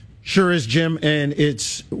Sure is, Jim, and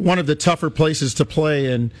it's one of the tougher places to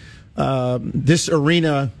play. And this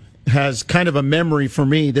arena has kind of a memory for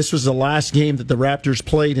me. This was the last game that the Raptors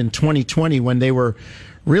played in 2020 when they were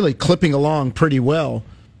really clipping along pretty well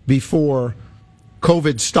before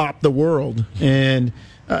COVID stopped the world. And,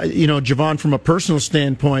 Javon, from a personal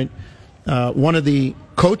standpoint, one of the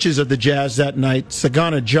coaches of the Jazz that night,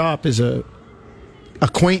 Sagana Diop, is a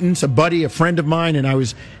acquaintance, a buddy, a friend of mine, and I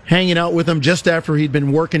was hanging out with him just after he'd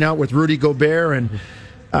been working out with Rudy Gobert. And,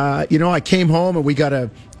 I came home and we got a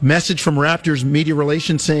message from Raptors media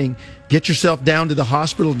relations saying, get yourself down to the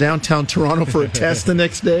hospital downtown Toronto for a test the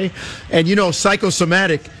next day. And,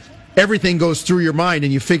 psychosomatic, everything goes through your mind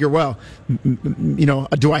and you figure, well,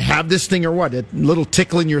 do I have this thing or what? A little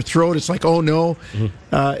tickle in your throat. It's like, oh no.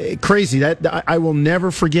 Crazy. That I will never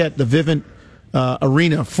forget the Vivint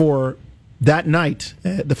Arena for that night,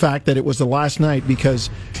 the fact that it was the last night, because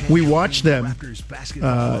we watched them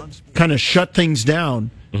kind of shut things down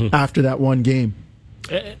after that one game.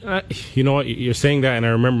 You know what? You're saying that, and I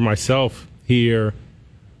remember myself here,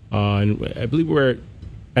 and I believe we were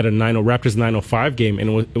at a Raptors 905 game,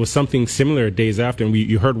 and it was something similar days after, and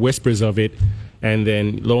you heard whispers of it, and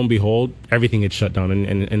then lo and behold, everything had shut down,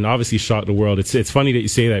 and obviously shocked the world. It's funny that you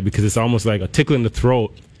say that, because it's almost like a tickle in the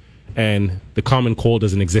throat, and the common cold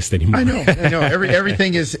doesn't exist anymore. I know.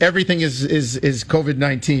 Everything is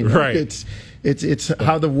COVID-19. Right. It's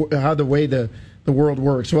how the way the world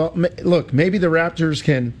works. Well, look, maybe the Raptors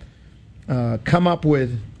can come up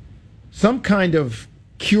with some kind of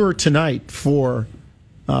cure tonight for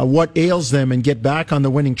what ails them and get back on the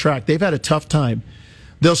winning track. They've had a tough time.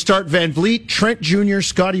 They'll start Van Vliet, Trent Jr.,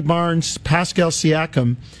 Scotty Barnes, Pascal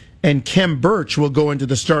Siakam, and Khem Birch will go into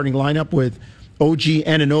the starting lineup with OG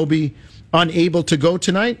Anunoby unable to go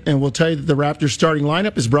tonight. And we'll tell you that the Raptors starting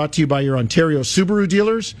lineup is brought to you by your Ontario Subaru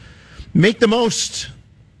dealers. Make the most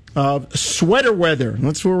of sweater weather.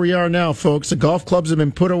 That's where we are now, folks. The golf clubs have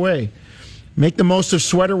been put away. Make the most of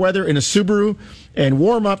sweater weather in a Subaru and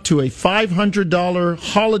warm up to a $500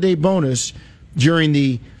 holiday bonus during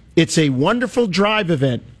the It's a Wonderful Drive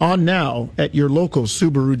event on now at your local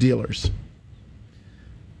Subaru dealers.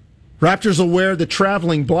 Raptors will wear the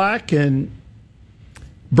traveling black, and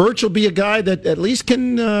Birch will be a guy that at least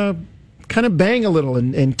can kind of bang a little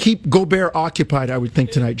and keep Gobert occupied, I would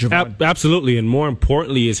think, tonight, Javon. Absolutely, and more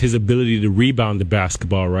importantly is his ability to rebound the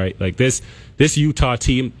basketball, right? Like this Utah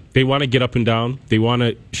team, they want to get up and down. They want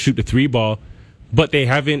to shoot the three ball, but they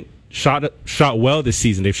haven't shot well this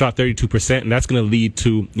season. They've shot 32%, and that's going to lead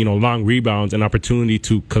to long rebounds and opportunity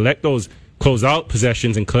to collect those close-out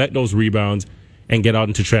possessions and collect those rebounds and get out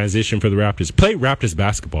into transition for the Raptors. Play Raptors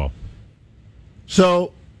basketball.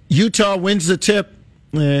 So Utah wins the tip,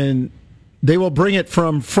 and they will bring it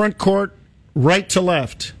from front court right to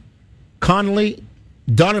left. Conley,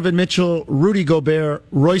 Donovan Mitchell, Rudy Gobert,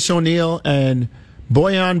 Royce O'Neal, and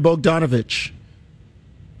Bojan Bogdanovic.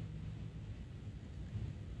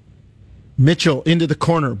 Mitchell into the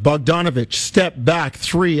corner. Bogdanovic, step back,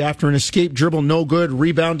 three after an escape dribble, no good.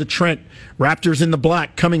 Rebound to Trent. Raptors in the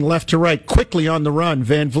black, coming left to right, quickly on the run.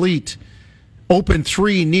 Van Vliet, open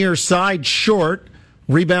three, near side, short.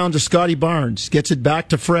 Rebound to Scotty Barnes. Gets it back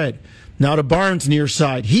to Fred. Now to Barnes near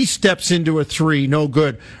side. He steps into a three, no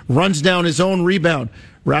good. Runs down his own rebound.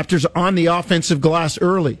 Raptors on the offensive glass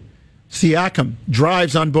early. Siakam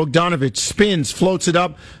drives on Bogdanovic, spins, floats it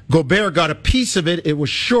up. Gobert got a piece of it. It was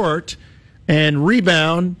short. And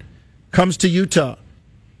rebound comes to Utah.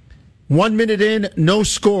 1 minute in, no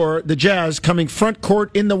score. The Jazz coming front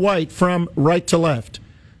court in the white from right to left.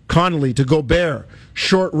 Conley to Gobert.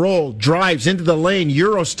 Short roll, drives into the lane,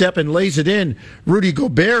 Euro step and lays it in. Rudy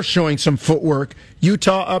Gobert showing some footwork.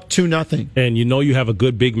 Utah up 2-0. And you have a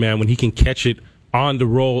good big man when he can catch it on the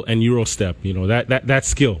roll and Euro step. That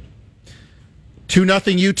skill.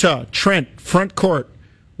 2-0 Utah. Trent, front court,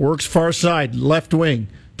 works far side, left wing.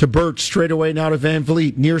 To Birch, straight away now to Van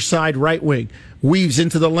Vliet, near side right wing. Weaves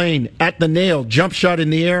into the lane, at the nail, jump shot in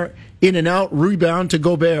the air, in and out, rebound to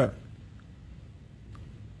Gobert.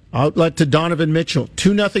 Outlet to Donovan Mitchell.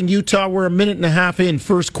 2-0 Utah. We're a minute and a half in,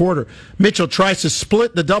 first quarter. Mitchell tries to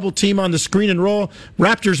split the double team on the screen and roll.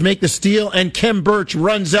 Raptors make the steal, and Khem Birch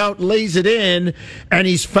runs out, lays it in, and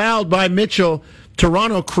he's fouled by Mitchell.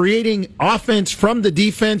 Toronto creating offense from the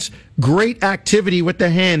defense. Great activity with the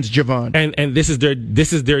hands, Javon. And this is their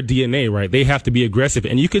DNA, right? They have to be aggressive.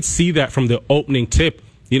 And you could see that from the opening tip.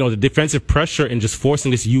 The defensive pressure and just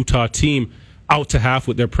forcing this Utah team out to half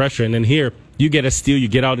with their pressure. And then here, you get a steal, you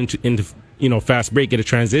get out into fast break, get a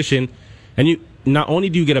transition, and you not only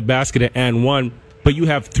do you get a basket at and one, but you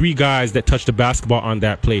have three guys that touch the basketball on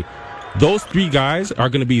that play. those three guys are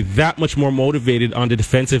going to be that much more motivated on the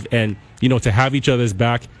defensive end, to have each other's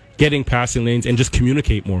back, getting passing lanes, and just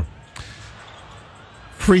communicate more.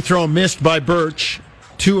 Free throw missed by Birch.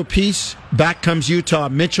 2 apiece. Back comes Utah.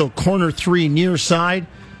 Mitchell, corner 3, near side.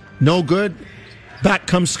 No good. Back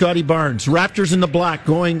comes Scotty Barnes. Raptors in the black,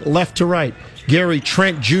 going left to right. Gary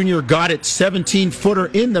Trent Jr. got it. 17-footer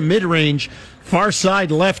in the mid-range. Far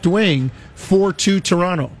side left wing. 4-2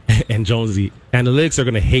 Toronto. And Jonesy, analytics are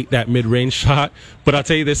going to hate that mid-range shot. But I'll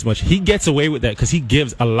tell you this much. He gets away with that because he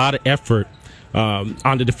gives a lot of effort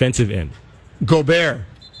on the defensive end. Gobert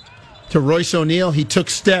to Royce O'Neal. He took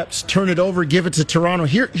steps, turn it over, give it to Toronto.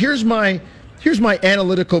 Here's my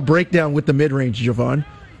analytical breakdown with the mid-range, Javon.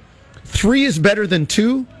 3 is better than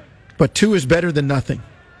 2, but 2 is better than nothing.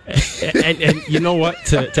 and you know what?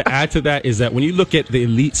 To add to that is that when you look at the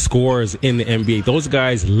elite scorers in the NBA, those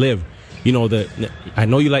guys live. I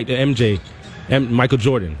know you like the MJ, Michael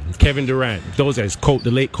Jordan, Kevin Durant, those guys,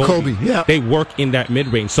 the late Kobe. Yeah. They work in that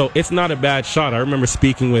mid-range. So it's not a bad shot. I remember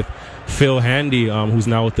speaking with Phil Handy, who's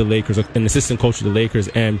now with the Lakers, an assistant coach of the Lakers,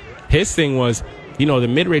 and his thing was, the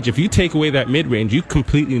mid-range, if you take away that mid-range, you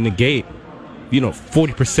completely negate,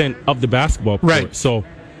 40% of the basketball court. Right. So,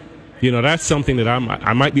 that's something that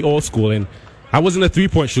I might be old school, and I wasn't a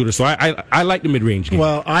three-point shooter, so I like the mid-range game.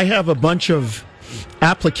 Well, I have a bunch of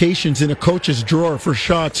applications in a coach's drawer for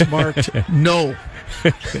shots marked no.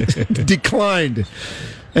 Declined.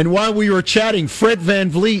 And while we were chatting, Fred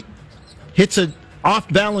VanVleet hits a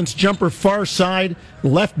off-balance jumper far side.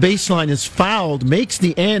 Left baseline is fouled, makes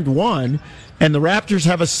the and one, and the Raptors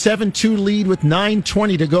have a 7-2 lead with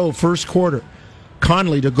 9:20 to go first quarter.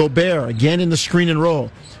 Conley to Gobert, again in the screen and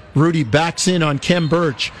roll. Rudy backs in on Khem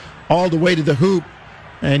Birch all the way to the hoop,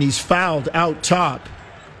 and he's fouled out top.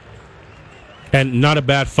 And not a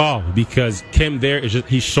bad foul because Khem there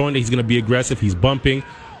he's showing that he's going to be aggressive. He's bumping,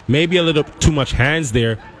 maybe a little too much hands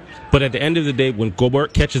there. But at the end of the day, when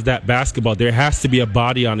Gobert catches that basketball, there has to be a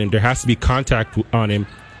body on him. There has to be contact on him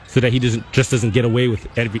so that he doesn't get away with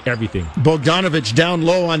everything. Bogdanovic down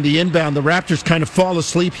low on the inbound. The Raptors kind of fall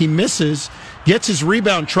asleep. He misses, gets his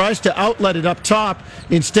rebound, tries to outlet it up top.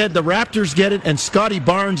 Instead, the Raptors get it, and Scotty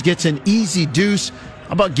Barnes gets an easy deuce.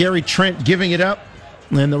 How about Gary Trent giving it up?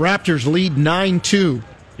 And the Raptors lead 9-2.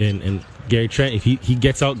 And Gary Trent, if he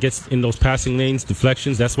gets in those passing lanes,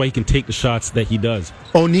 deflections, that's why he can take the shots that he does.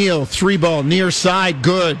 O'Neal, 3-ball, near side,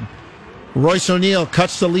 good. Royce O'Neal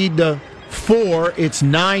cuts the lead to 4. It's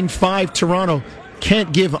 9-5 Toronto.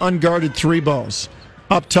 Can't give unguarded 3 balls.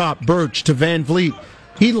 Up top, Birch to VanVleet.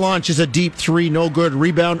 He launches a deep 3, no good.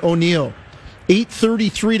 Rebound, O'Neal.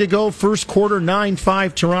 8:33 to go, first quarter,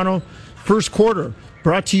 9-5 Toronto. First quarter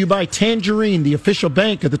brought to you by Tangerine, the official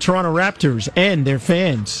bank of the Toronto Raptors and their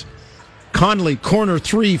fans. Conley, corner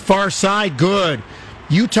 3, far side, good.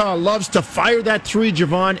 Utah loves to fire that 3,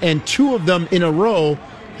 Javon, and 2 of them in a row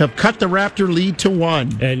have cut the Raptor lead to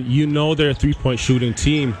 1. And they're a three-point shooting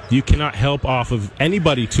team. You cannot help off of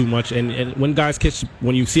anybody too much. And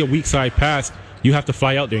when you see a weak side pass, you have to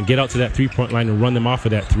fly out there and get out to that three-point line and run them off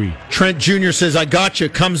of that 3. Trent Jr. says, I gotcha,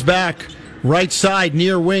 comes back. Right side,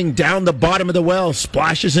 near wing, down the bottom of the well,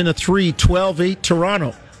 splashes in a 3, 12-8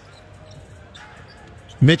 Toronto.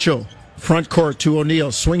 Mitchell, front court to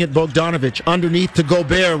O'Neal, swing it Bogdanovic, underneath to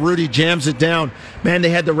Gobert, Rudy jams it down. Man, they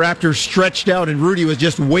had the Raptors stretched out, and Rudy was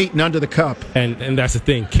just waiting under the cup. And that's the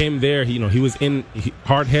thing, Khem there, he was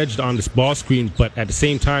hard hedged on this ball screen, but at the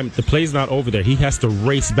same time, the play's not over there. He has to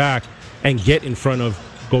race back and get in front of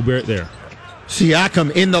Gobert there.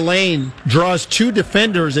 Siakam in the lane, draws 2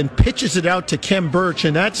 defenders and pitches it out to Khem Birch,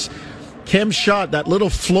 and that's Khem's shot, that little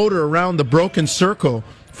floater around the broken circle.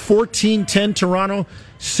 14-10 Toronto,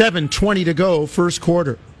 7:20 to go, first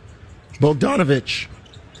quarter. Bogdanovic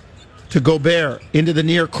to Gobert, into the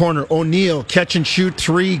near corner. O'Neal, catch and shoot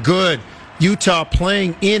 3, good. Utah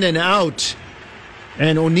playing in and out,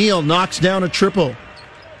 and O'Neal knocks down a triple.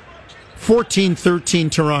 14-13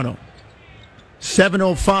 Toronto.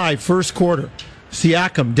 7:05 first quarter.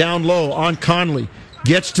 Siakam down low on Conley.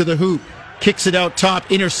 Gets to the hoop. Kicks it out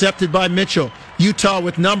top. Intercepted by Mitchell. Utah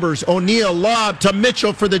with numbers. O'Neal lob to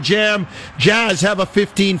Mitchell for the jam. Jazz have a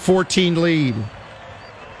 15-14 lead.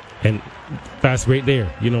 And fast right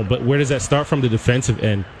there. But where does that start from the defensive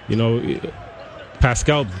end?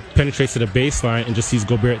 Pascal penetrates to the baseline and just sees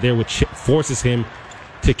Gobert there, which forces him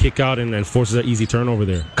to kick out and forces an easy turnover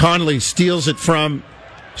there. Conley steals it from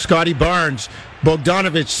Scotty Barnes.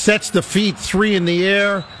 Bogdanovic sets the feet, 3 in the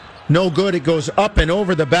air. No good. It goes up and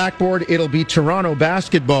over the backboard. It'll be Toronto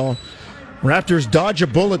basketball. Raptors dodge a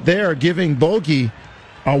bullet there, giving Bogey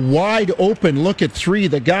a wide open look at 3.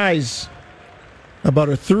 The guy's about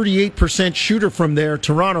a 38% shooter from there.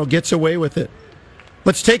 Toronto gets away with it.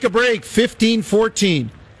 Let's take a break. 15-14.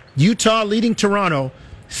 Utah leading Toronto.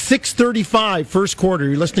 6:35 first quarter.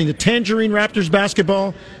 You're listening to Tangerine Raptors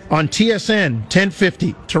basketball on TSN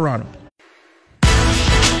 1050 Toronto.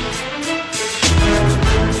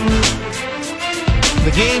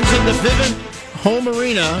 The game's in the Vivint Home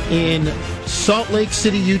Arena in Salt Lake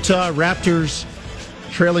City, Utah. Raptors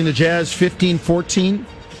trailing the Jazz 15-14.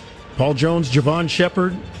 Paul Jones, Javon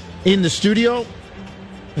Shepard in the studio.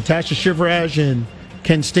 Natasha Shivraj and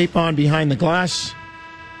Ken Stapon behind the glass.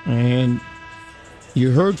 And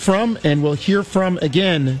you heard from and will hear from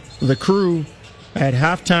again the crew at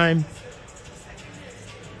halftime.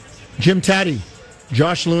 Jim Taddy,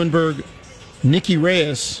 Josh Lewenberg, Nicky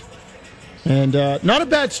Reyes. And not a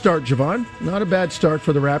bad start, Javon. Not a bad start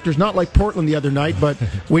for the Raptors. Not like Portland the other night, but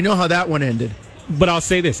we know how that one ended. But I'll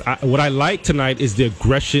say this. What I like tonight is the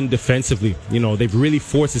aggression defensively. You know, they've really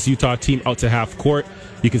forced this Utah team out to half court.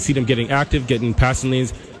 You can see them getting active, getting passing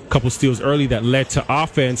lanes, a couple steals early that led to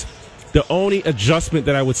offense. The only adjustment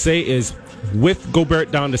that I would say is with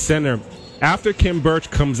Gobert down the center, after Kim Birch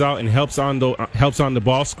comes out and helps on the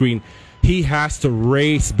ball screen, he has to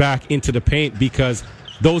race back into the paint because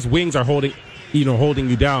those wings are holding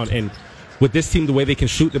you down. And with this team, the way they can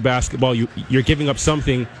shoot the basketball, you're giving up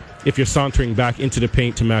something if you're sauntering back into the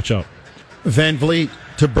paint to match up. Van Vliet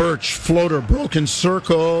to Birch, floater, broken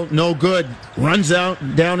circle, no good. Runs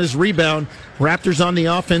out, down his rebound. Raptors on the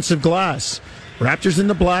offensive glass. Raptors in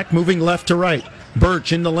the black, moving left to right.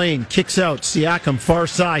 Birch in the lane, kicks out. Siakam, far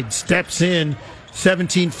side, steps in.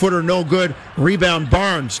 17-footer, no good. Rebound,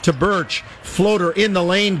 Barnes to Birch. Floater in the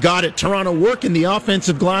lane, got it. Toronto working the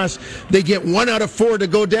offensive glass. They get 1 out of 4 to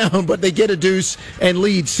go down, but they get a deuce and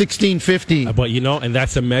lead 16-15. But, and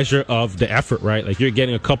that's a measure of the effort, right? Like, you're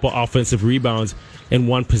getting a couple offensive rebounds in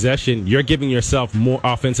one possession. You're giving yourself more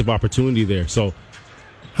offensive opportunity there. So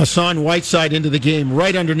Hassan Whiteside into the game,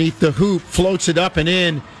 right underneath the hoop, floats it up and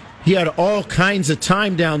in. He had all kinds of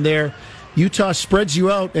time down there. Utah spreads you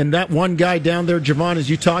out, and that one guy down there, Javon, as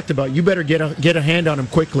you talked about, you better get a hand on him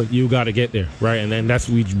quickly. You got to get there, right? And then that's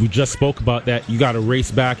we just spoke about that. You got to race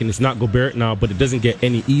back, and it's not Gobert now, but it doesn't get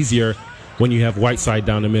any easier when you have Whiteside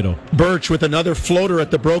down the middle. Birch with another floater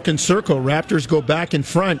at the broken circle. Raptors go back in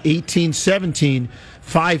front, 18-17,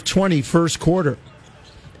 5:20 first quarter.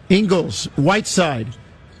 Ingles, Whiteside,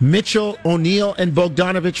 Mitchell, O'Neal, and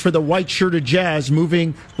Bogdanovich for the white-shirted Jazz,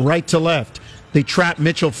 moving right to left. They trap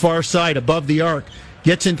Mitchell far side above the arc.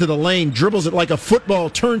 Gets into the lane, dribbles it like a football,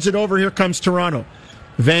 turns it over. Here comes Toronto.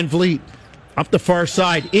 Van Vliet up the far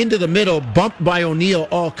side, into the middle, bumped by O'Neal.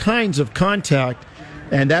 All kinds of contact.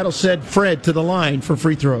 And that'll send Fred to the line for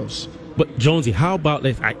free throws. But, Jonesy, how about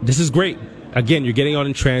this? This is great. Again, you're getting out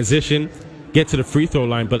in transition, get to the free throw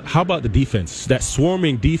line. But how about the defense? That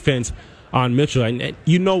swarming defense on Mitchell. And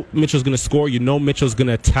you know Mitchell's going to score. You know Mitchell's going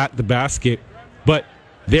to attack the basket. But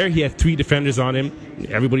there he had 3 defenders on him.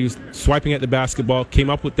 Everybody was swiping at the basketball, came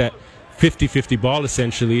up with that 50-50 ball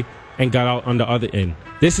essentially, and got out on the other end.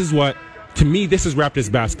 This is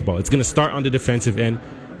Raptors basketball. It's going to start on the defensive end.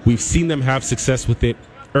 We've seen them have success with it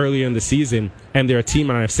earlier in the season, and they're a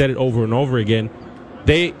team, and I've said it over and over again,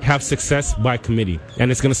 they have success by committee,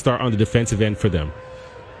 and it's going to start on the defensive end for them.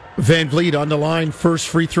 Van Vliet on the line, first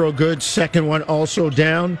free throw good, second one also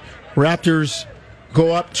down. Raptors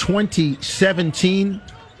go up 20-17,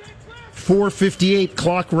 4:58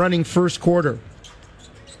 clock running first quarter.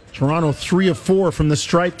 Toronto 3 of 4 from the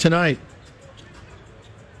stripe tonight.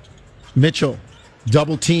 Mitchell,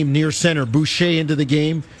 double team near center. Boucher into the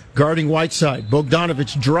game, guarding Whiteside.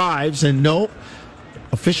 Bogdanovich drives, and no.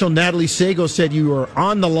 Official Natalie Sago said you are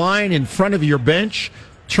on the line in front of your bench.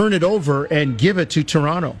 Turn it over and give it to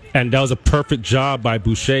Toronto. And that was a perfect job by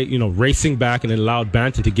Boucher, racing back, and it allowed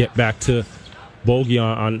Banton to get back to Bogey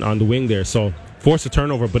on the wing there. So force a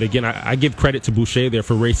turnover, but again, I give credit to Boucher there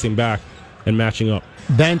for racing back and matching up.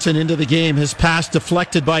 Banton into the game. His pass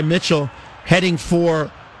deflected by Mitchell, heading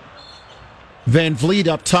for Van Vliet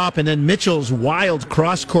up top, and then Mitchell's wild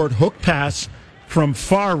cross-court hook pass from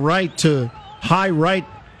far right to high right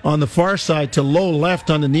on the far side to low left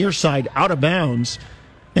on the near side, out of bounds,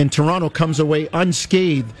 and Toronto comes away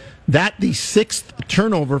unscathed. That the 6th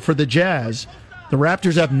turnover for the Jazz. The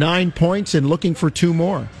Raptors have 9 points and looking for 2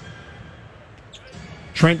 more.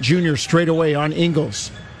 Trent Jr. straight away on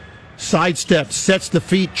Ingles. Sidestep, sets the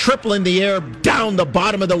feet, triple in the air, down the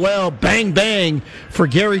bottom of the well. Bang, bang for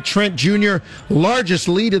Gary Trent Jr. Largest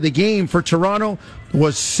lead of the game for Toronto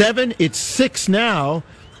was 7. It's 6 now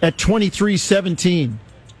at 23-17.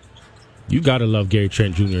 You got to love Gary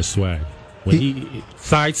Trent Jr.'s swag. When he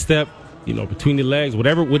sidestep, between the legs,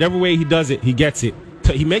 whatever way he does it, he gets it.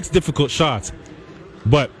 He makes difficult shots,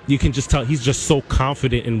 but you can just tell he's just so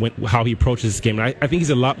confident in how he approaches this game. And I think he's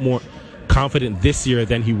a lot more confident this year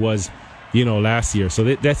than he was, last year.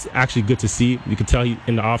 So that's actually good to see. You can tell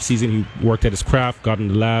in the offseason he worked at his craft, got in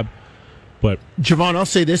the lab. But Javon, I'll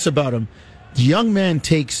say this about him. The young man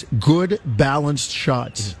takes good, balanced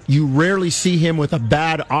shots. You rarely see him with a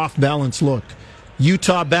bad, off-balance look.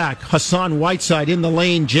 Utah back. Hassan Whiteside in the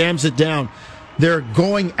lane, jams it down. They're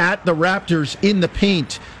going at the Raptors in the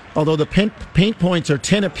paint, although the paint points are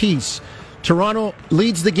 10 apiece. Toronto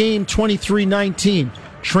leads the game 23-19.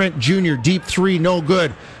 Trent Jr., deep three, no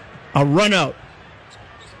good. A run out.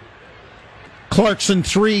 Clarkson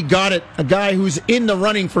three, got it. A guy who's in the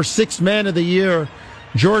running for sixth man of the year.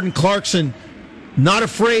 Jordan Clarkson, not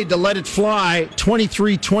afraid to let it fly.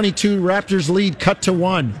 23-22, Raptors lead, cut to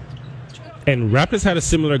 1. And Raptors had a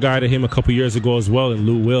similar guy to him a couple years ago as well in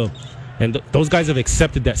Lou Will. And those guys have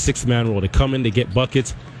accepted that sixth-man role. They come in, they get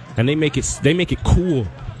buckets, and they make it cool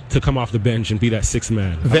to come off the bench and be that sixth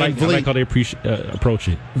man. I like how they approach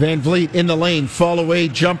it. Van Vliet in the lane, fall away,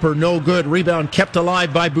 jumper, no good. Rebound kept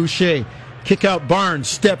alive by Boucher. Kick out Barnes,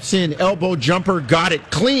 steps in, elbow jumper, got it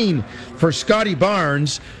clean for Scotty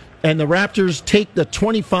Barnes. And the Raptors take the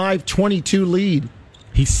 25-22 lead.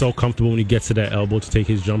 He's so comfortable when he gets to that elbow to take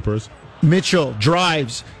his jumpers. Mitchell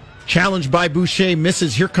drives, challenged by Boucher,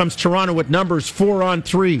 misses. Here comes Toronto with numbers,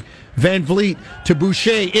 4-on-3. Van Vliet to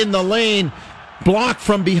Boucher in the lane. Blocked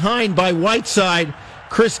from behind by Whiteside.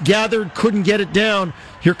 Chris gathered, couldn't get it down.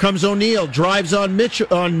 Here comes O'Neal, drives on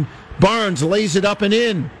Barnes, lays it up and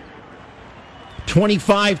in.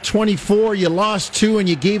 25-24, you lost 2 and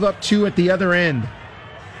you gave up 2 at the other end.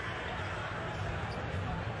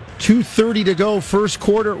 2:30 to go, first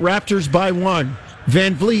quarter, Raptors by 1.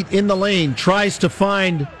 Van Vliet in the lane, tries to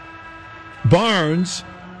find Barnes.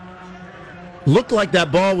 Looked like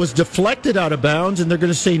that ball was deflected out of bounds, and they're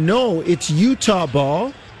going to say, no, it's Utah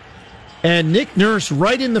ball. And Nick Nurse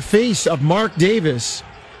right in the face of Mark Davis.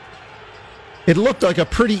 It looked like a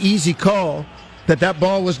pretty easy call that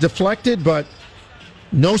ball was deflected, but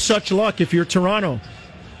no such luck if you're Toronto.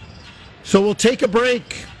 So we'll take a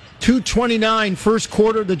break. 2:29, first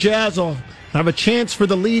quarter. The Jazz will have a chance for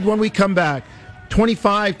the lead when we come back.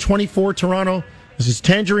 25-24 Toronto. This is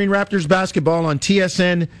Tangerine Raptors basketball on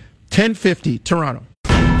TSN 1050 Toronto.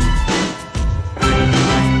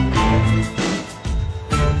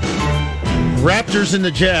 Raptors and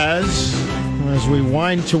the Jazz as we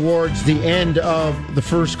wind towards the end of the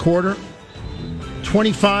first quarter.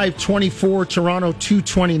 25-24 Toronto,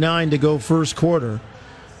 2:29 to go first quarter.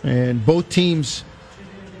 And both teams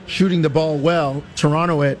shooting the ball well.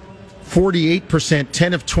 Toronto at 48%,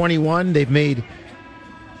 10 of 21. They've made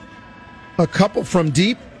a couple from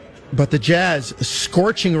deep, but the Jazz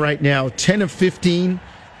scorching right now, 10 of 15,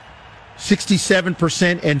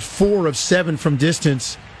 67%, and 4 of 7 from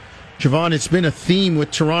distance. Javon, it's been a theme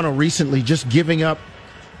with Toronto recently, just giving up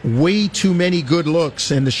way too many good looks,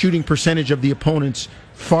 and the shooting percentage of the opponents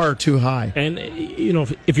far too high. And,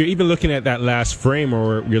 if you're even looking at that last frame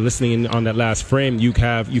or you're listening in on that last frame, you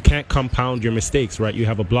can't compound your mistakes, right? You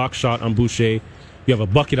have a block shot on Boucher, you have a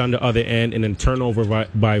bucket on the other end, and then turnover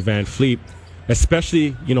by Van Vliet.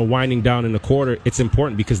 Especially, winding down in the quarter, it's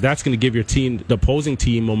important because that's going to give your team, the opposing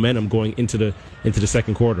team, momentum going into the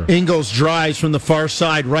second quarter. Ingles drives from the far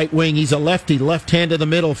side, right wing. He's a lefty, left hand to the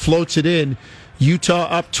middle, floats it in. Utah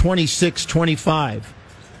up 26-25.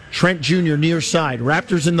 Trent Jr. near side.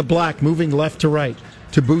 Raptors in the black, moving left to right.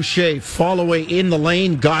 To Boucher, fall away in the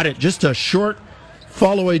lane, got it. Just a short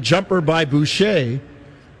fall away jumper by Boucher.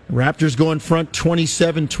 Raptors go in front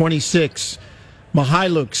 27-26.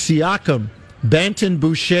 Mihailuk, Siakam, Banton,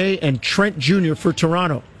 Boucher, and Trent Jr. for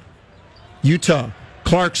Toronto. Utah,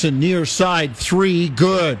 Clarkson near side, 3,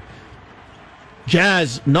 good.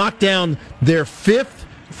 Jazz knock down their 5th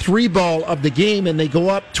 3-ball of the game, and they go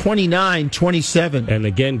up 29-27. And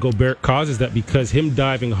again, Gobert causes that because him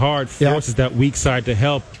diving hard forces that weak side to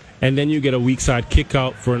help, and then you get a weak side kick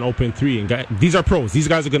out for an open 3. And these are pros. These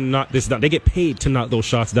guys are going to knock this down. They get paid to knock those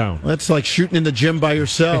shots down. That's like shooting in the gym by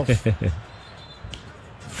yourself.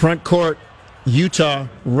 Front court, Utah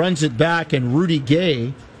runs it back, and Rudy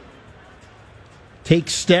Gay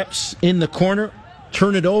takes steps in the corner,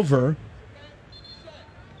 turn it over,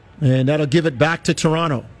 and that'll give it back to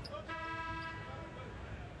Toronto.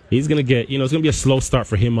 He's going to get, it's going to be a slow start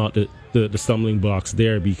for him out the stumbling blocks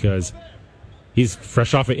there because he's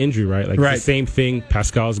fresh off an injury, right? It's the same thing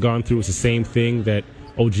Pascal's gone through. It's the same thing that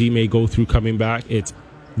OG may go through coming back. It's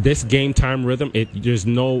this game time rhythm.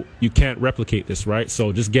 You can't replicate this, right?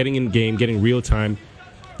 So just getting in game, getting real time,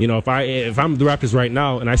 You know, if I'm the Raptors right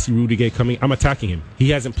now and I see Rudy Gay coming, I'm attacking him. He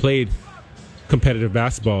hasn't played competitive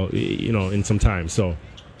basketball, you know, in some time. So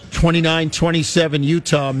 29-27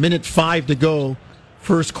 Utah, minute 5 to go.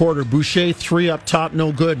 First quarter. Boucher 3 up top,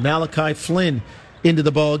 no good. Malachi Flynn into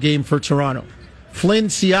the ball game for Toronto. Flynn,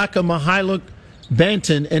 Siakam, Mykhailiuk,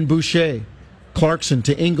 Banton, and Boucher. Clarkson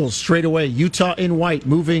to Ingles straight away. Utah in white,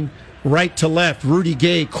 moving right to left. Rudy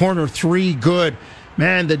Gay, corner 3, good.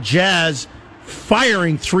 Man, the Jazz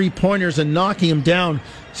firing 3-pointers and knocking them down.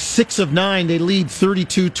 6 of 9. They lead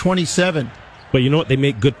 32-27. But you know what? They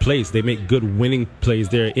make good plays. They make good winning plays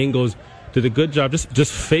there. Ingles did a good job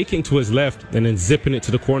just faking to his left and then zipping it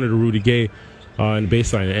to the corner to Rudy Gay in the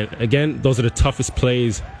baseline. And again, those are the toughest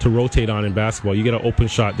plays to rotate on in basketball. You get an open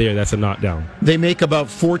shot there, that's a knockdown. They make about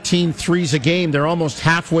 14 threes a game. They're almost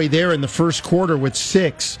halfway there in the first quarter with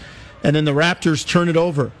 6. And then the Raptors turn it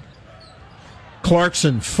over.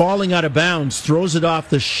 Clarkson falling out of bounds, throws it off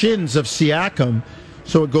the shins of Siakam.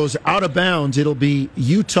 So it goes out of bounds. It'll be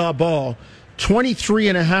Utah ball. 23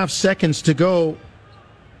 and a half seconds to go.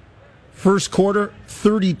 First quarter,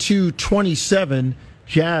 32-27.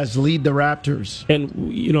 Jazz lead the Raptors.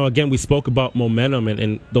 And, you know, again, we spoke about momentum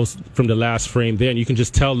and those from the last frame there. And you can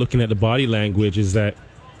just tell looking at the body language is that,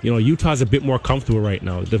 you know, Utah's a bit more comfortable right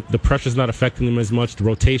now. The pressure's not affecting them as much. The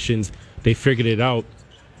rotations, they figured it out.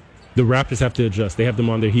 The Raptors have to adjust. They have them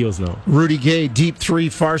on their heels now. Rudy Gay, deep 3,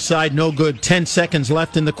 far side, no good. 10 seconds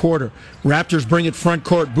left in the quarter. Raptors bring it front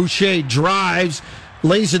court. Boucher drives,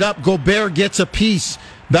 lays it up. Gobert gets a piece.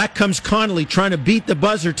 Back comes Connolly trying to beat the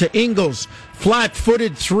buzzer to Ingles.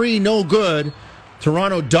 Flat-footed 3, no good.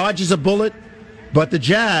 Toronto dodges a bullet, but the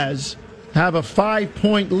Jazz have a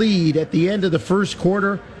 5-point lead at the end of the first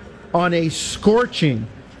quarter on a scorching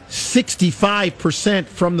 65%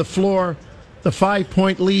 from the floor. The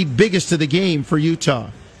 5-point lead, biggest of the game for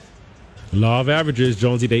Utah. Law of averages,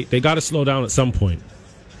 Jonesy. They got to slow down at some point.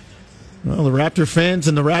 Well, the Raptor fans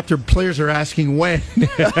and the Raptor players are asking when.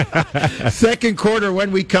 Second quarter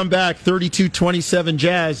when we come back, 32-27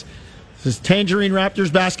 Jazz. This is Tangerine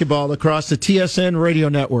Raptors basketball across the TSN radio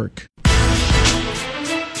network.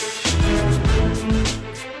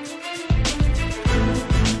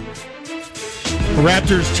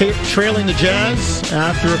 Raptors trailing the Jazz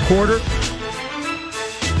after a quarter.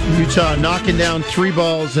 Utah knocking down 3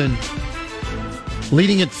 balls and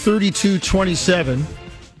leading at 32-27.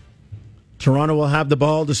 Toronto will have the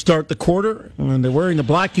ball to start the quarter, and they're wearing the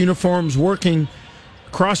black uniforms, working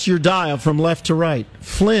across your dial from left to right.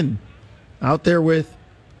 Flynn out there with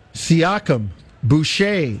Siakam,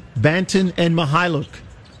 Boucher, Banton, and Mykhailiuk.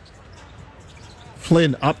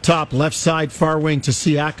 Flynn up top, left side, far wing to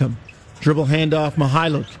Siakam. Dribble handoff,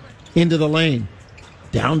 Mykhailiuk into the lane.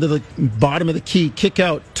 Down to the bottom of the key, kick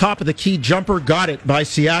out, top of the key, jumper, got it by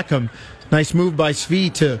Siakam. Nice move by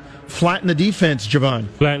Svi to flatten the defense, Javon.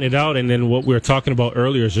 Flatten it out, and then what we were talking about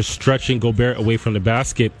earlier is just stretching Gobert away from the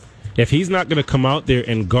basket. If he's not going to come out there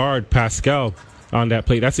and guard Pascal on that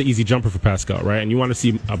play, that's an easy jumper for Pascal, right? And you want to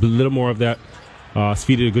see a little more of that.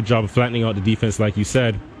 Svi did a good job of flattening out the defense, like you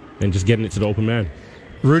said, and just getting it to the open man.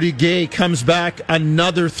 Rudy Gay comes back,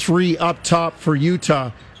 another 3 up top for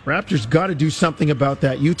Utah. Raptors got to do something about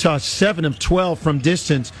that. Utah 7 of 12 from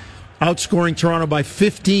distance, outscoring Toronto by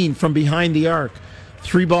 15 from behind the arc.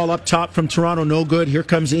 3 ball up top from Toronto, no good. Here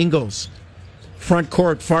comes Ingles. Front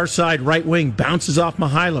court, far side, right wing, bounces off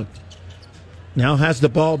Mykhailiuk. Now has the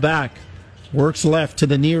ball back. Works left to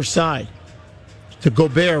the near side. To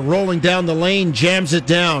Gobert, rolling down the lane, jams it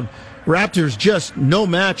down. Raptors just no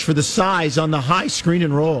match for the size on the high screen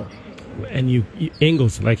and roll. And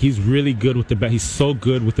Ingles, like, he's really good with he's so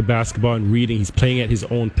good with the basketball and reading. He's playing at his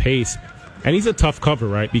own pace. And he's a tough cover,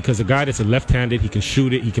 right? Because a guy that's a left-handed, he can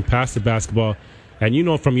shoot it, he can pass the basketball. And you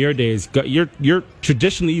know from your days, you're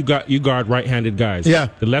traditionally you guard right-handed guys. Yeah.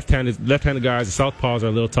 The left-handed guys, the southpaws are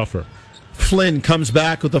a little tougher. Flynn comes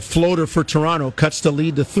back with a floater for Toronto, cuts the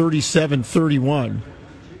lead to 37-31.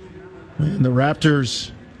 And the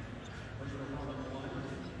Raptors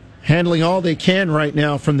handling all they can right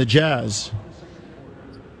now from the Jazz.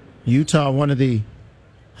 Utah, one of the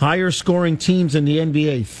higher scoring teams in the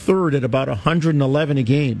NBA, third at about 111 a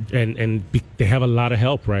game. And they have a lot of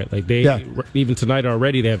help, right? Like even tonight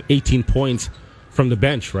already, they have 18 points from the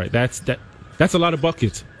bench, right? That's a lot of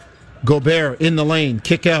buckets. Gobert in the lane,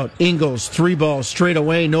 kick out, Ingles, 3 balls straight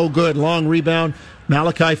away, no good, long rebound.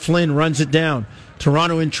 Malachi Flynn runs it down.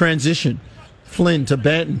 Toronto in transition. Flynn to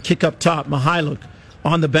Banton, kick up top, Mykhailiuk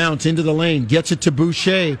on the bounce into the lane, gets it to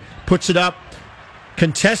Boucher, puts it up.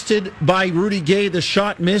 Contested by Rudy Gay, the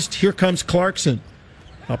shot missed. Here comes Clarkson.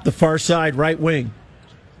 Up the far side, right wing.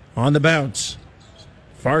 On the bounce.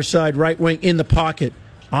 Far side, right wing, in the pocket.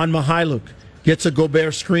 on Mihailuk. Gets a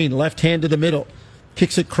Gobert screen, left hand to the middle.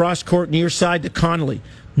 Kicks it cross court near side to Connolly.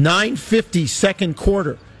 9:50 second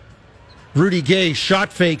quarter. Rudy Gay,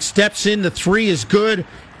 shot fake, steps in. The three is good.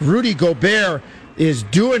 Rudy Gobert is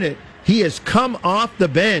doing it. He has come off the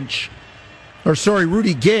bench.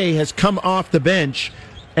 Rudy Gay has come off the bench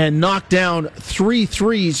and knocked down 3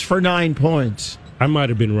 threes for 9 points. I might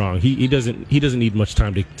have been wrong. He doesn't need much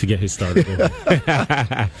time to get his start.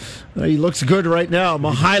 He looks good right now.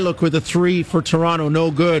 Mihailuk with a 3 for Toronto,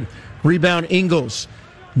 no good. Rebound Ingles.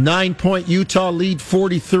 9-point Utah lead,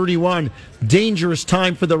 40-31. Dangerous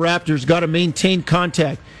time for the Raptors. Got to maintain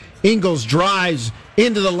contact. Ingles drives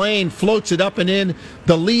into the lane, floats it up and in.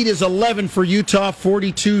 The lead is 11 for Utah,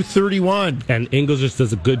 42-31. And Ingles just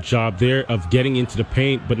does a good job there of getting into the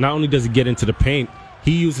paint. But not only does he get into the paint,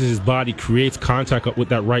 he uses his body, creates contact up with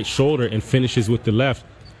that right shoulder, and finishes with the left.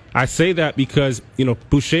 I say that because,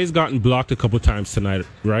 Boucher's gotten blocked a couple times tonight,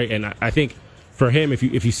 right? And I think for him, if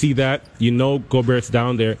you see that, Gobert's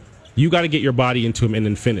down there, you got to get your body into him and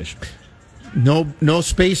then finish. No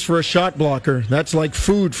space for a shot blocker. That's like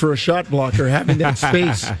food for a shot blocker, having that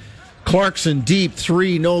space. Clarkson, deep,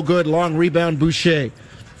 3, no good. Long rebound, Boucher.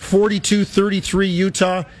 42-33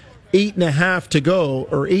 Utah, 8.5 to go,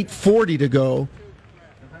 or 8:40 to go.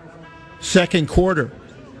 Second quarter.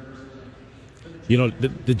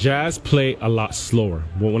 The Jazz play a lot slower.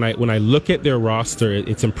 When I look at their roster,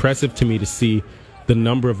 it's impressive to me to see the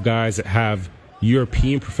number of guys that have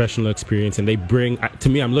European professional experience, and they bring, to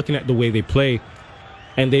me, I'm looking at the way they play,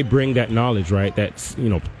 and they bring that knowledge, right? That's,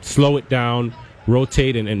 slow it down,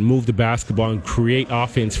 rotate and move the basketball and create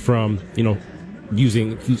offense from,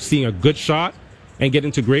 seeing a good shot and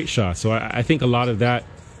getting to great shots. So I think a lot of that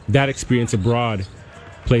experience abroad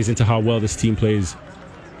plays into how well this team plays.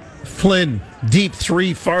 Flynn, deep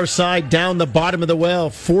 3, far side, down the bottom of the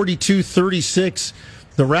well, 42-36.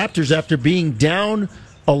 The Raptors, after being down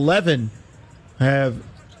 11, have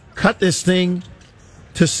cut this thing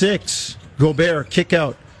to 6. Gobert, kick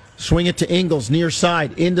out. Swing it to Ingles, near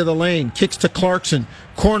side, into the lane. Kicks to Clarkson.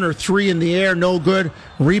 Corner 3 in the air, no good.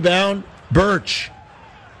 Rebound, Birch.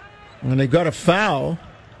 And they got a foul.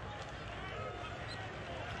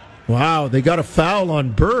 Wow, they got a foul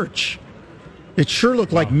on Birch. It sure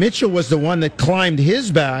looked like Mitchell was the one that climbed his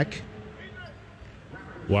back.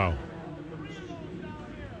 Wow.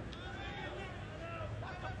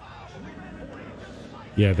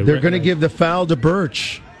 Yeah, they're going to give the foul to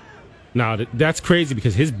Birch. Now, that's crazy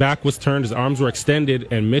because his back was turned, his arms were extended,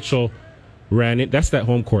 and Mitchell ran it. That's that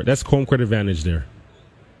home court. That's home court advantage there.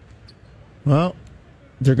 Well,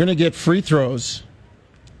 they're going to get free throws.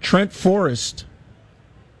 Trent Forrest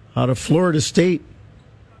out of Florida State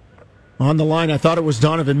on the line. I thought it was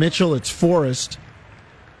Donovan Mitchell. It's Forrest.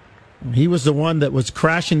 He was the one that was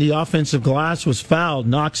crashing the offensive glass, was fouled,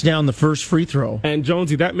 knocks down the first free throw. And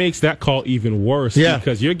Jonesy, that makes that call even worse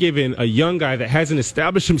because you're giving a young guy that hasn't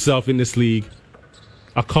established himself in this league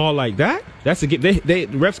a call like that. That's the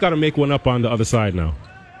refs got to make one up on the other side now.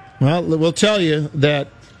 Well, we'll tell you that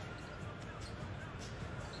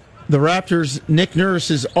the Raptors, Nick Nurse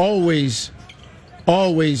is always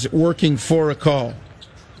working for a call.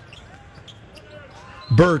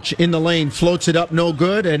 Birch in the lane, floats it up, no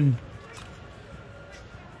good, and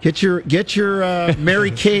get your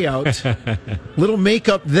Mary Kay out. Little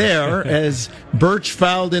makeup there as Birch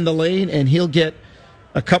fouled in the lane, and he'll get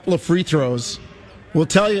a couple of free throws. We'll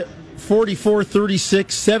tell you, 44-36,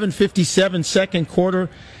 7:57 second quarter.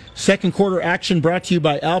 Second quarter action brought to you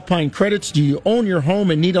by Alpine Credits. Do you own your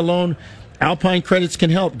home and need a loan? Alpine Credits can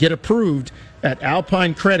help. Get approved at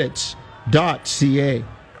alpinecredits.ca.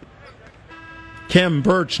 Kem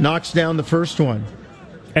Birch knocks down the first one.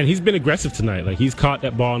 And he's been aggressive tonight. Like, he's caught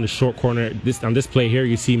that ball in the short corner. On this play here,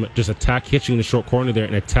 you see him just hitching the short corner there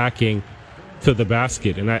and attacking to the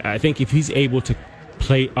basket. And I think if he's able to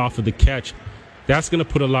play off of the catch, that's going to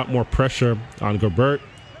put a lot more pressure on Gobert,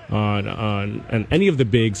 on any of the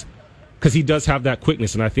bigs, because he does have that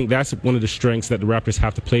quickness. And I think that's one of the strengths that the Raptors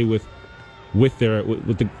have to play with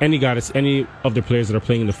any of their players that are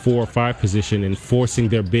playing in the 4 or 5 position and forcing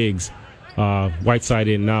their bigs, Whiteside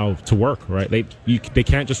in now, to work, right? They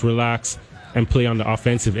can't just relax and play on the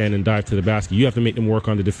offensive end and dive to the basket. You have to make them work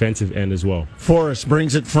on the defensive end as well. Forrest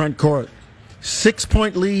brings it front court.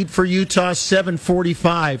 6-point lead for Utah,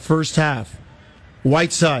 7:45 first half.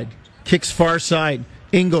 Whiteside kicks far side.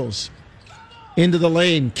 Ingles into the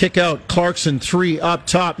lane, kick out. Clarkson 3 up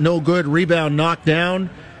top, no good. Rebound knocked down,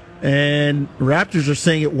 and Raptors are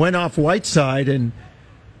saying it went off Whiteside, and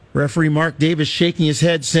referee Mark Davis shaking his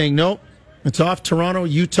head saying nope, it's off Toronto.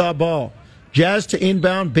 Utah ball. Jazz to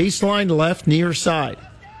inbound, baseline left near side.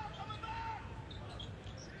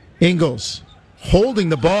 Ingles holding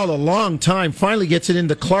the ball a long time, finally gets it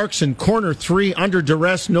into Clarkson. Corner three, under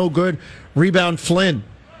duress, no good. Rebound Flynn.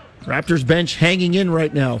 Raptors bench hanging in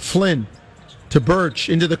right now. Flynn to Birch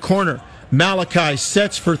into the corner. Malachi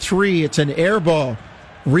sets for three. It's an air ball.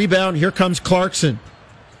 Rebound, here comes Clarkson.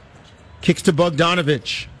 Kicks to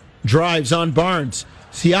Bogdanovich. Drives on Barnes.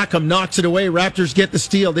 Siakam knocks it away. Raptors get the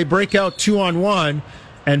steal. They break out 2-on-1,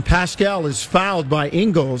 and Pascal is fouled by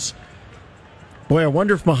Ingles. Boy, I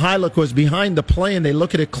wonder if Mihailovic was behind the play and they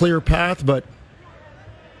look at a clear path, but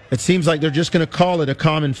it seems like they're just going to call it a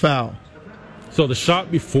common foul. So the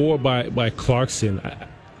shot before by Clarkson,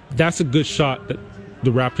 that's a good shot that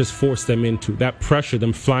the Raptors forced them into. That pressure,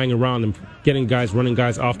 them flying around, them running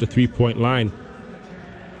guys off the three-point line.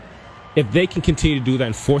 If they can continue to do that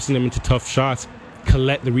and forcing them into tough shots,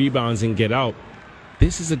 collect the rebounds and get out,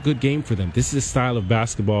 this is a good game for them. This is a style of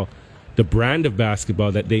basketball, the brand of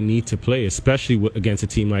basketball that they need to play, especially against a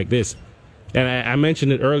team like this. And I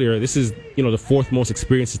mentioned it earlier. This is, the fourth most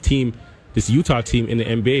experienced team, this Utah team in the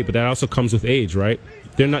NBA, but that also comes with age, right?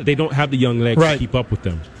 They don't have the young legs to keep up with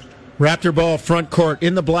them. Raptor ball front court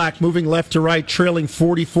in the black, moving left to right, trailing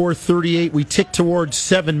 44-38. We tick towards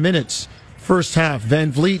 7 minutes. First half.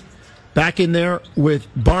 Van Vliet back in there with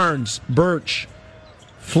Barnes, Birch,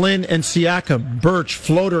 Flynn, and Siakam. Birch,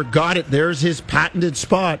 floater, got it. There's his patented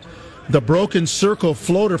spot. The broken circle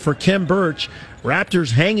floater for Khem Birch.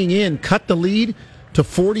 Raptors hanging in, cut the lead to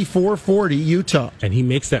 44-40 Utah. And he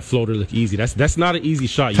makes that floater look easy. That's not an easy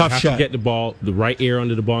shot. Tough you have shot. To get the ball, the right air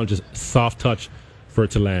under the ball, and just soft touch for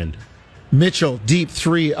it to land. Mitchell, deep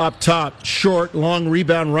three up top, short, long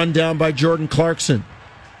rebound run down by Jordan Clarkson.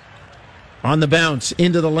 On the bounce,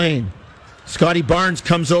 into the lane. Scotty Barnes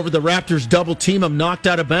comes over. The Raptors double team him, knocked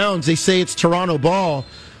out of bounds. They say it's Toronto ball.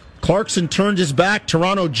 Clarkson turned his back.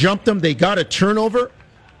 Toronto jumped them. They got a turnover.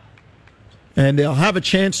 And they'll have a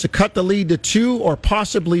chance to cut the lead to 2 or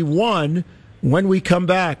possibly 1 when we come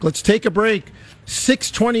back. Let's take a break.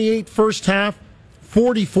 6:28 first half,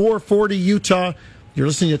 44-40 Utah. You're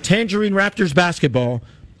listening to Tangerine Raptors basketball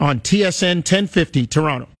on TSN 1050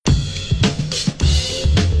 Toronto.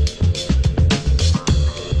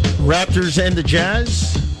 Raptors and the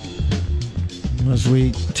Jazz as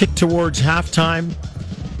we tick towards halftime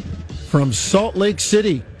from Salt Lake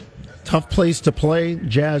City. Tough place to play.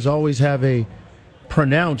 Jazz always have a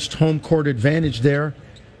pronounced home court advantage there.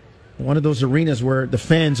 One of those arenas where the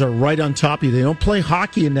fans are right on top of you. They don't play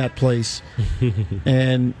hockey in that place.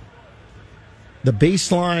 And the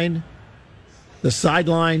baseline, the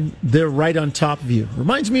sideline, they're right on top of you.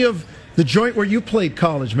 Reminds me of the joint where you played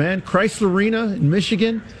college, man. Chrysler Arena in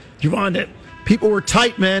Michigan. Javon, people were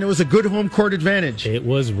tight, man. It was a good home court advantage. It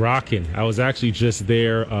was rocking. I was actually just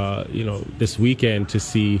there, this weekend to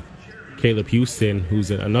see Caleb Houston,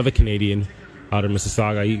 who's another Canadian out of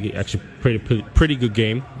Mississauga. He actually played a pretty good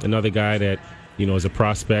game. Another guy that, is a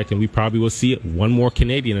prospect, and we probably will see it. One more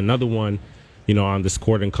Canadian, another one, on this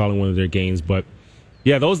court and calling one of their games. But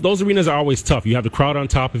yeah, those arenas are always tough. You have the crowd on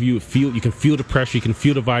top of you. You can feel the pressure. You can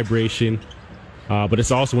feel the vibration. But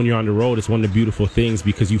it's also, when you're on the road, it's one of the beautiful things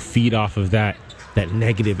because you feed off of that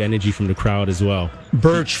negative energy from the crowd as well.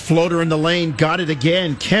 Birch, floater in the lane, got it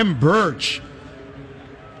again. Khem Birch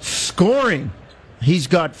scoring. He's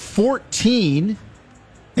got 14,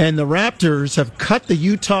 and the Raptors have cut the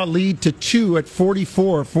Utah lead to 2 at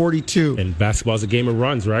 44-42. And basketball's a game of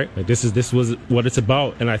runs, right? Like this was what it's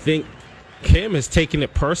about. And I think Khem has taken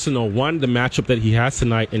it personal. 1, the matchup that he has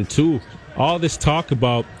tonight, and 2, all this talk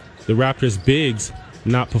about the Raptors' bigs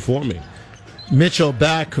not performing. Mitchell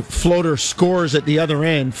back, floater scores at the other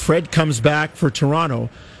end. Fred comes back for Toronto,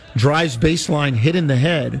 drives baseline, hit in the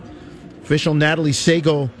head. Official Natalie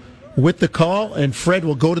Sago with the call, and Fred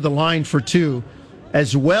will go to the line for 2.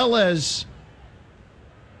 As well as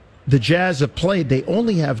the Jazz have played, they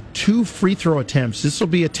only have 2 free throw attempts. This will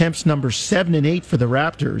be attempts number 7 and 8 for the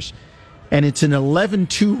Raptors, and it's an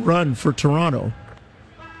 11-2 run for Toronto,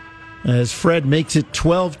 as Fred makes it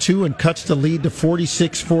 12-2 and cuts the lead to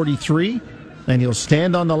 46-43, and he'll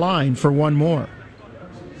stand on the line for 1 more.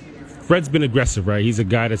 Fred's been aggressive, right? He's a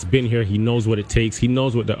guy that's been here. He knows what it takes. He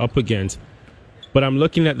knows what they're up against. But I'm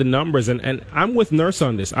looking at the numbers, and I'm with Nurse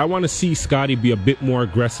on this. I want to see Scotty be a bit more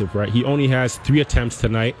aggressive, right? He only has 3 attempts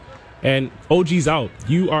tonight, and OG's out.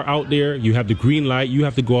 You are out there. You have the green light. You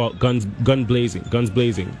have to go out guns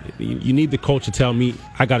blazing. You need the coach to tell me,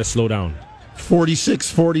 I got to slow down.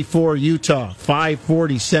 46-44 Utah,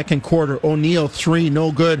 5:40 second quarter. O'Neal 3,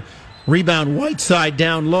 no good. Rebound Whiteside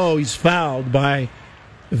down low. He's fouled by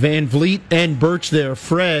Van Vliet and Birch there.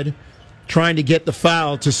 Fred trying to get the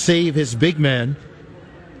foul to save his big man,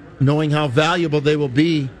 knowing how valuable they will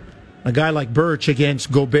be a guy like Birch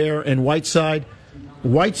against Gobert and Whiteside.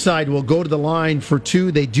 Whiteside will go to the line for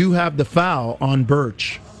 2. They do have the foul on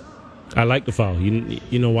Birch. I like the foul.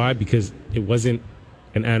 You know why? Because it wasn't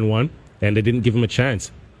an and one, and they didn't give him a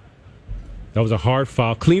chance. That was a hard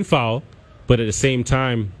foul, clean foul, but at the same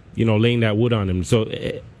time, laying that wood on him. So,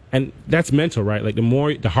 and that's mental, right? Like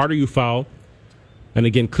the harder you foul, and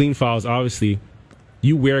again, clean fouls, obviously,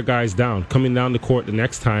 you wear guys down. Coming down the court the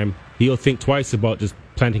next time, he'll think twice about just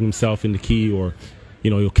planting himself in the key, or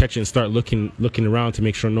he'll catch it and start looking around to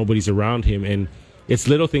make sure nobody's around him. And it's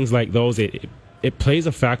little things like those. It plays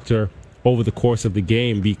a factor over the course of the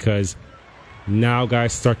game, because now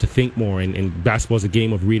guys start to think more, and basketball is a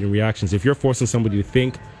game of reading reactions. If you're forcing somebody to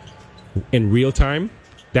think in real time,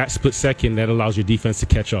 that split second, that allows your defense to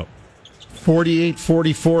catch up.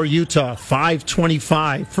 48-44 Utah,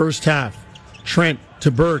 5:25 first half. Trent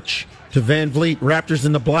to Birch to Van Vliet. Raptors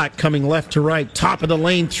in the black coming left to right. Top of the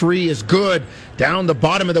lane 3 is good. Down the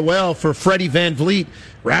bottom of the well for Freddie Van Vliet.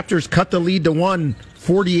 Raptors cut the lead to 1,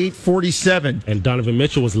 48-47. And Donovan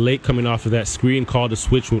Mitchell was late coming off of that screen, called a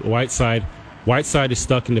switch with Whiteside. Whiteside is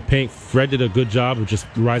stuck in the paint. Fred did a good job of just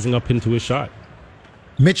rising up into his shot.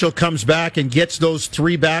 Mitchell comes back and gets those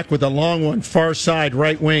 3 back with a long one, far side,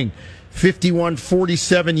 right wing.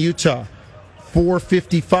 51-47 Utah.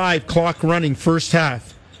 4:55 clock running first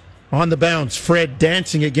half. On the bounce, Fred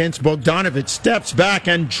dancing against Bogdanovic, steps back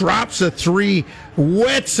and drops a 3,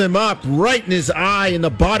 wets him up right in his eye in the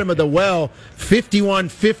bottom of the well.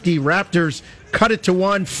 51-50 Raptors cut it to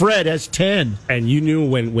 1. Fred has 10. And you knew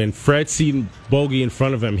when Fred seen Bogey in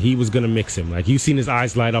front of him, he was going to mix him. Like, you seen his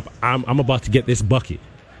eyes light up. I'm about to get this bucket.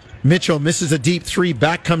 Mitchell misses a deep 3.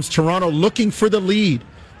 Back comes Toronto looking for the lead.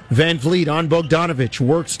 Van Vliet on Bogdanovic,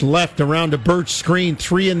 works left around a Birch screen.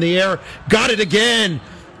 3 in the air. Got it again.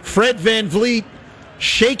 Fred Van Vliet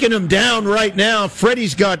shaking him down right now.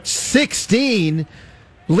 Freddie's got 16,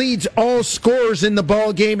 leads all scorers in the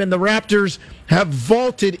ball game, and the Raptors have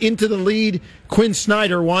vaulted into the lead. Quinn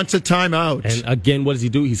Snyder wants a timeout. And again, what does he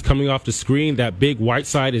do? He's coming off the screen. That big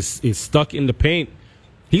Whiteside is stuck in the paint.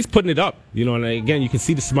 He's putting it up, and again, you can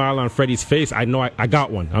see the smile on Freddie's face. I know I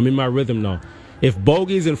got one. I'm in my rhythm now. If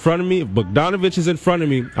Bogey's in front of me, if Bogdanovic is in front of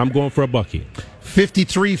me, I'm going for a bucket.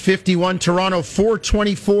 53-51 Toronto,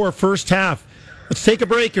 4:24 first half. Let's take a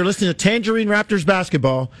break. You're listening to Tangerine Raptors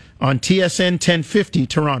basketball on TSN 1050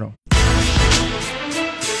 Toronto.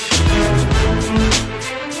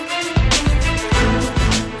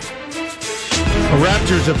 The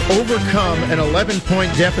Raptors have overcome an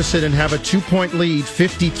 11-point deficit and have a 2-point lead,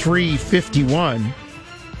 53-51.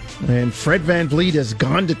 And Fred Van Vliet has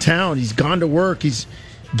gone to town. He's gone to work. He's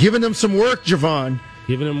given them some work, Javon.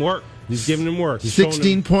 Giving him work. He's giving him work. He's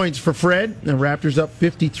 16 points for Fred. The Raptors up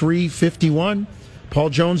 53-51. Paul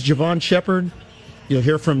Jones, Javon Shepard. You'll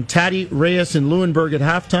hear from Taddy, Reyes, and Leuenberg at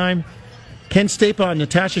halftime. Ken Stapa and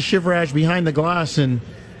Natasha Shivraj behind the glass, and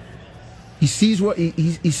he sees what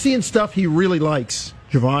he's seeing stuff he really likes,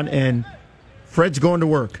 Javon, and Fred's going to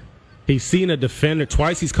work. He's seen a defender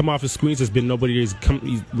twice. He's come off his screens. There's been nobody. He's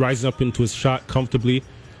rising up into his shot comfortably.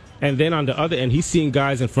 And then on the other end, he's seeing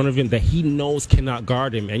guys in front of him that he knows cannot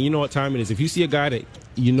guard him. And you know what time it is. If you see a guy that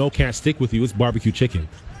you know can't stick with you, it's barbecue chicken.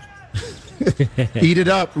 Eat it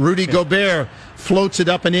up. Rudy Gobert floats it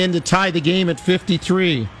up and in to tie the game at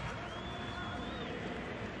 53.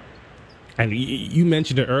 And you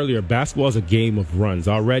mentioned it earlier. Basketball is a game of runs.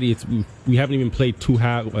 Already, we haven't even played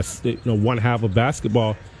one half of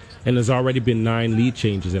basketball, and there's already been 9 lead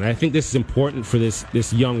changes. And I think this is important for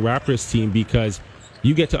this young Raptors team, because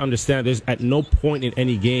you get to understand there's at no point in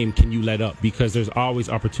any game can you let up, because there's always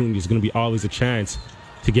opportunity. There's going to be always a chance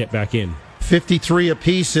to get back in. 53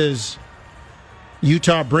 apiece as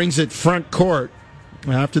Utah brings it front court.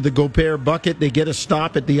 After the Gobert bucket, they get a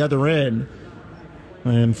stop at the other end.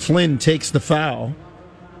 And Flynn takes the foul.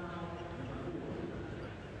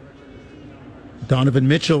 Donovan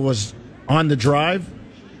Mitchell was on the drive,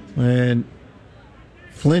 and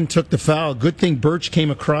Flynn took the foul. Good thing Birch came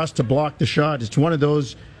across to block the shot. It's one of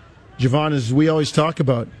those, Javon, as we always talk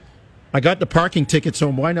about. I got the parking ticket,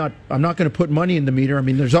 so why not? I'm not going to put money in the meter. I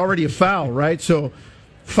mean, there's already a foul, right? So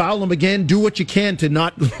foul him again. Do what you can to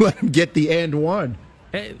not let him get the and one.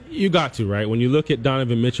 You got to, right? When you look at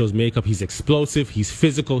Donovan Mitchell's makeup, he's explosive, he's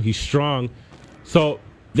physical, he's strong. So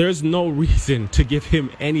there's no reason to give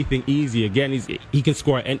him anything easy. Again, he can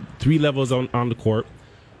score at 3 levels on the court.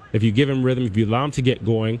 If you give him rhythm, if you allow him to get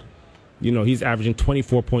going, he's averaging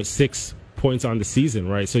 24.6 points on the season,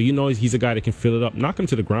 right? So he's a guy that can fill it up. Knock him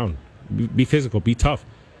to the ground. Be physical, be tough.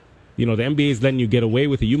 The NBA is letting you get away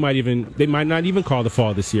with it. They might not even call the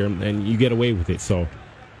fall this year, and you get away with it. So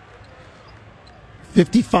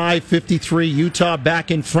 55-53, Utah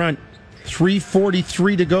back in front.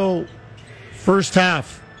 3:43 to go, first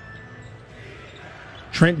half.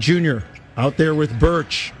 Trent Jr. out there with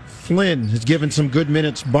Birch. Flynn has given some good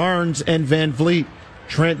minutes. Barnes and Van Vliet.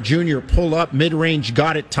 Trent Jr. pull up, mid-range,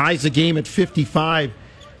 got it, ties the game at 55.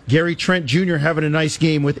 Gary Trent Jr. having a nice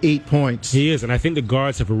game with 8 points. He is, and I think the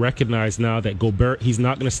guards have recognized now that Gobert, he's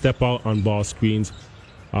not going to step out on ball screens,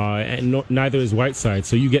 and neither is Whiteside.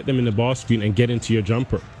 So you get them in the ball screen and get into your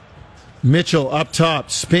jumper. Mitchell up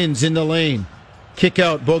top, spins in the lane. Kick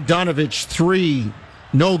out, Bogdanovich, 3.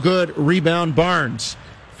 No good, rebound Barnes.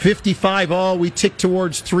 55 all, we tick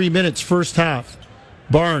towards 3 minutes, first half.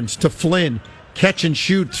 Barnes to Flynn, catch and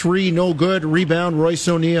shoot, 3, no good, rebound Royce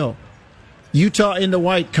O'Neal. Utah in the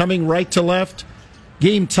white, coming right to left.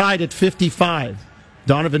 Game tied at 55.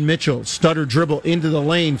 Donovan Mitchell, stutter dribble into the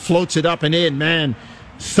lane, floats it up and in. Man,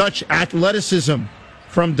 such athleticism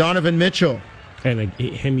from Donovan Mitchell. And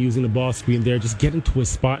him using the ball screen there, just getting to his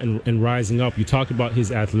spot and rising up. You talked about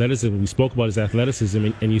his athleticism. We spoke about his athleticism,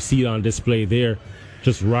 and you see it on display there,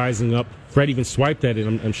 just rising up. Fred even swiped at it.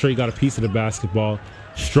 I'm sure he got a piece of the basketball.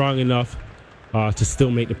 Strong enough to still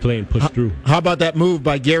make the play and push through. How about that move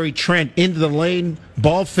by Gary Trent into the lane,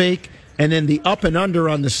 ball fake, and then the up and under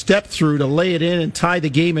on the step through to lay it in and tie the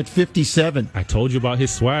game at 57. I told you about his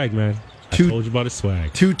swag, man. I told you about his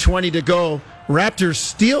swag. 2:20 to go. Raptors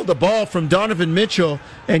steal the ball from Donovan Mitchell,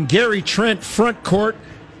 and Gary Trent front court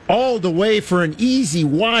all the way for an easy,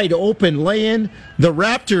 wide open lay-in. The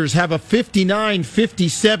Raptors have a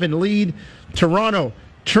 59-57 lead. Toronto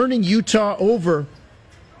turning Utah over,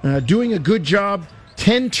 doing a good job.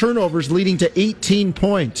 10 turnovers leading to 18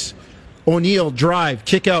 points. O'Neal drive,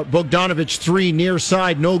 kick out, Bogdanovich 3, near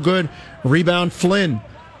side, no good. Rebound Flynn.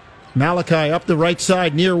 Malachi up the right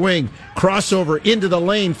side, near wing. Crossover into the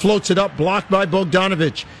lane, floats it up, blocked by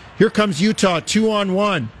Bogdanovich. Here comes Utah,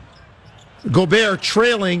 2-on-1. Gobert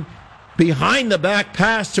trailing, behind the back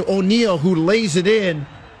pass to O'Neal, who lays it in.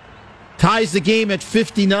 Ties the game at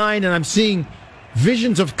 59, and I'm seeing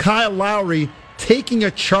visions of Kyle Lowry taking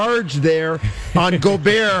a charge there on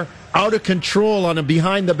Gobert, out of control on a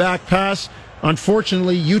behind the back pass.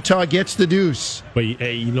 Unfortunately, Utah gets the deuce. But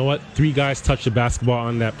you know what? 3 guys touched the basketball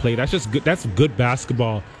on that play. That's just good. That's good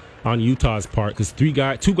basketball on Utah's part, because 2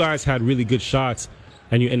 guys had really good shots,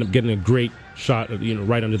 and you end up getting a great shot,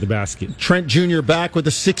 right under the basket. Trent Jr. back with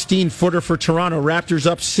a 16-footer for Toronto. Raptors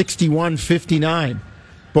up 61-59.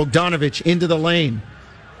 Bogdanovich into the lane.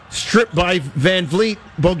 Stripped by Van Vliet.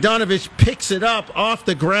 Bogdanovich picks it up off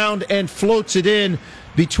the ground and floats it in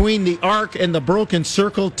between the arc and the broken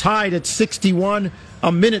circle, tied at 61.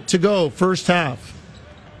 A minute to go, first half.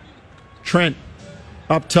 Trent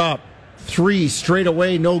up top. 3 straight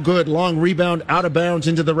away, no good. Long rebound, out of bounds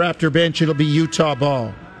into the Raptor bench. It'll be Utah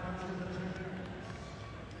ball.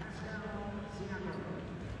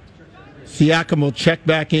 Siakam will check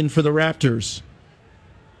back in for the Raptors.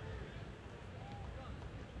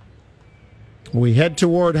 We head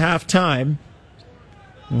toward halftime,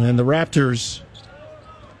 and the Raptors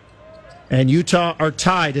and Utah are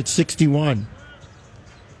tied at 61.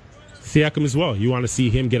 Siakam as well. You want to see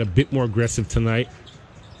him get a bit more aggressive tonight,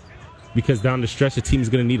 because down the stretch, the team's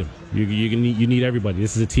going to need him. You need everybody.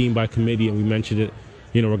 This is a team by committee, and we mentioned it.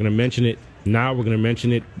 We're going to mention it now. We're going to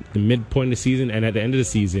mention it the midpoint of the season and at the end of the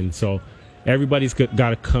season. So everybody's got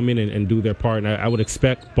to come in and do their part. And I would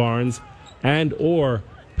expect Barnes and or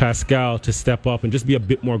Pascal to step up and just be a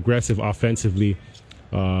bit more aggressive offensively,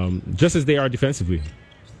 just as they are defensively.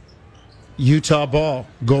 Utah ball.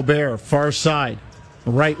 Gobert, far side,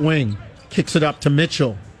 right wing, kicks it up to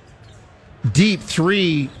Mitchell. Deep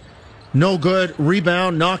 3, no good.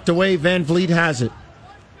 Rebound, knocked away. Van Vliet has it.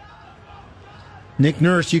 Nick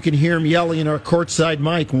Nurse, you can hear him yelling in our courtside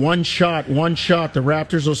mic. One shot. The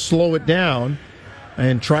Raptors will slow it down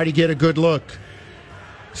and try to get a good look.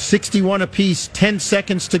 61 apiece, 10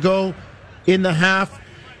 seconds to go in the half.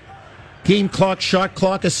 Game clock, shot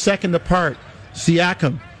clock, a second apart.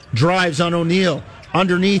 Siakam drives on O'Neal.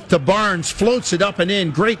 Underneath to Barnes, floats it up and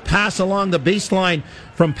in. Great pass along the baseline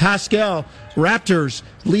from Pascal. Raptors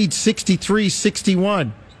lead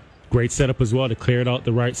 63-61. Great setup as well to clear it out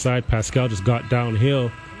the right side. Pascal just got downhill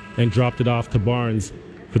and dropped it off to Barnes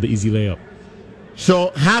for the easy layup.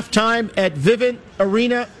 So halftime at Vivint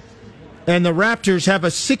Arena, and the Raptors have a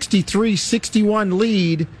 63-61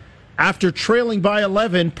 lead after trailing by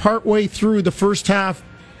 11 partway through the first half.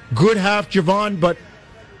 Good half, Javon, but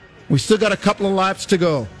we still got a couple of laps to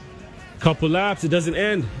go. Couple laps, it doesn't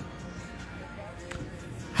end.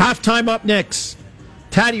 Halftime up next.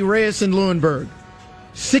 Taddy Reyes and Lewenberg.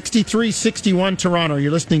 63-61 Toronto.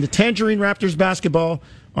 You're listening to Tangerine Raptors basketball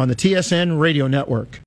on the TSN Radio Network.